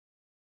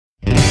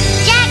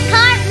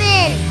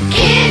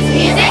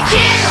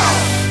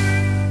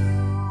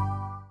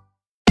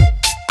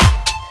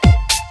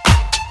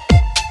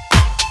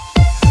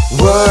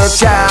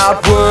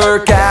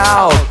Work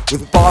out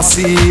with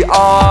Bossy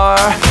R.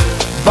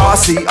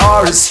 Bossy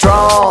R is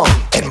strong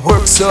and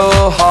works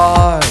so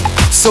hard.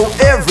 So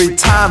every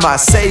time I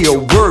say a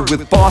word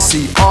with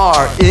Bossy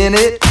R in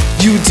it,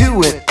 you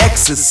do an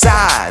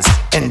exercise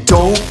and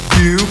don't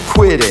you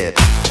quit it.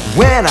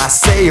 When I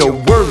say a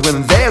word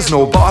when there's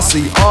no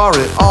Bossy R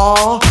at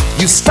all,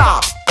 you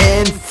stop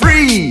and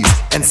freeze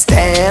and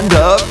stand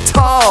up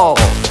tall.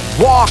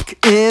 Walk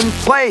in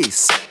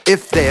place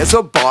if there's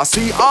a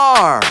Bossy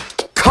R.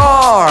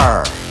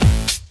 Car,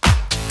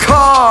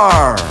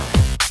 car.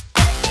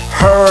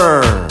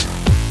 Her,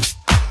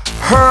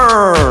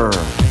 her.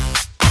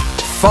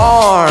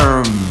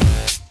 Farm,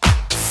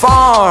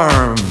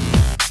 farm.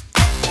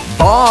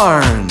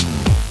 Barn,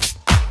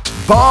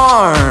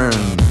 barn.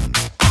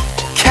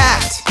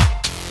 Cat,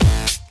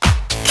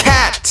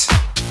 cat.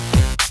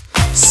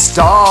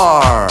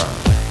 Star,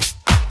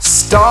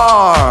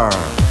 star.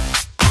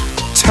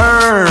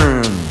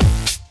 Turn,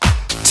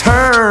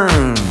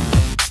 turn.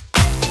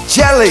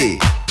 Jelly,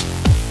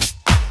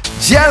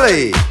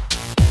 jelly.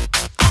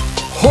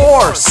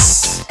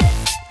 Horse,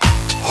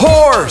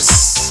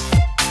 horse.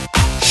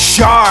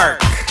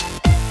 Shark,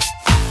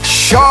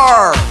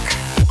 shark.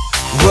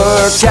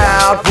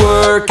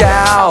 Work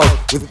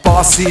out with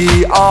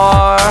Bossy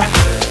R.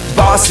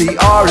 Bossy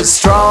R is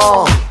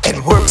strong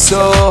and works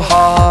so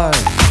hard.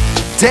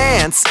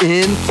 Dance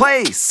in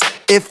place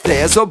if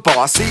there's a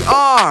Bossy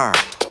R.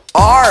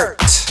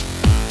 Art,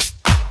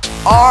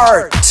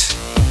 art.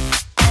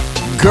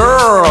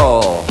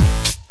 Girl,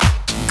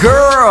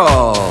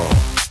 girl.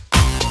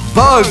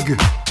 Bug,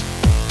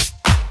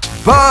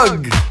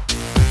 bug.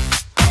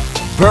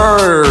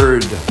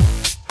 Bird,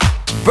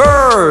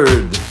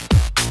 bird.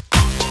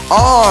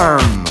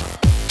 Arm,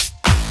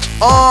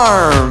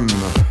 arm.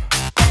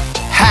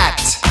 Hat,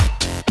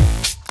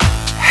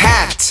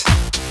 hat.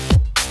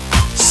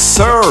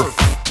 Surf,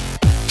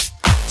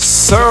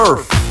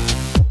 surf.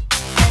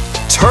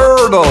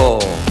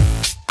 Turtle,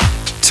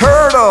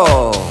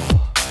 turtle.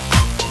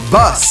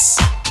 Bus,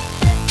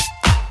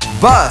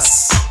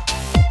 bus.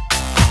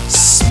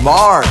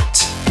 Smart,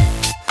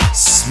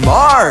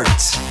 smart.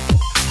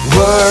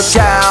 Work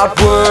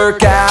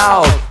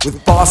out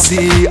with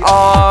Bossy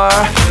R.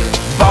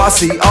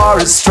 Bossy R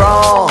is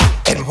strong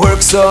and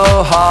works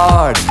so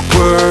hard.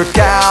 Work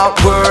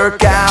out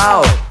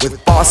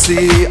with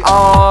Bossy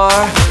R.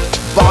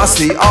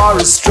 Bossy R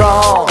is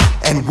strong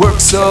and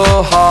works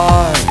so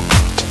hard.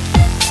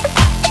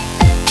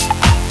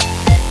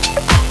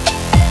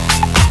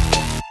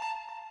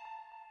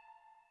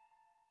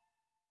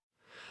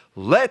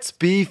 Let's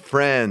be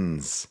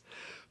friends.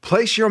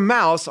 Place your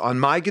mouse on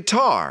my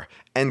guitar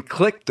and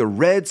click the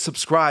red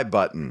subscribe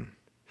button.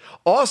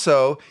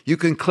 Also, you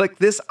can click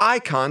this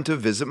icon to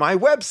visit my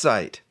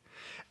website.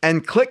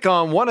 And click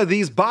on one of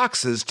these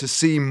boxes to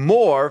see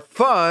more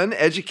fun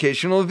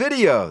educational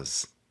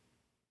videos.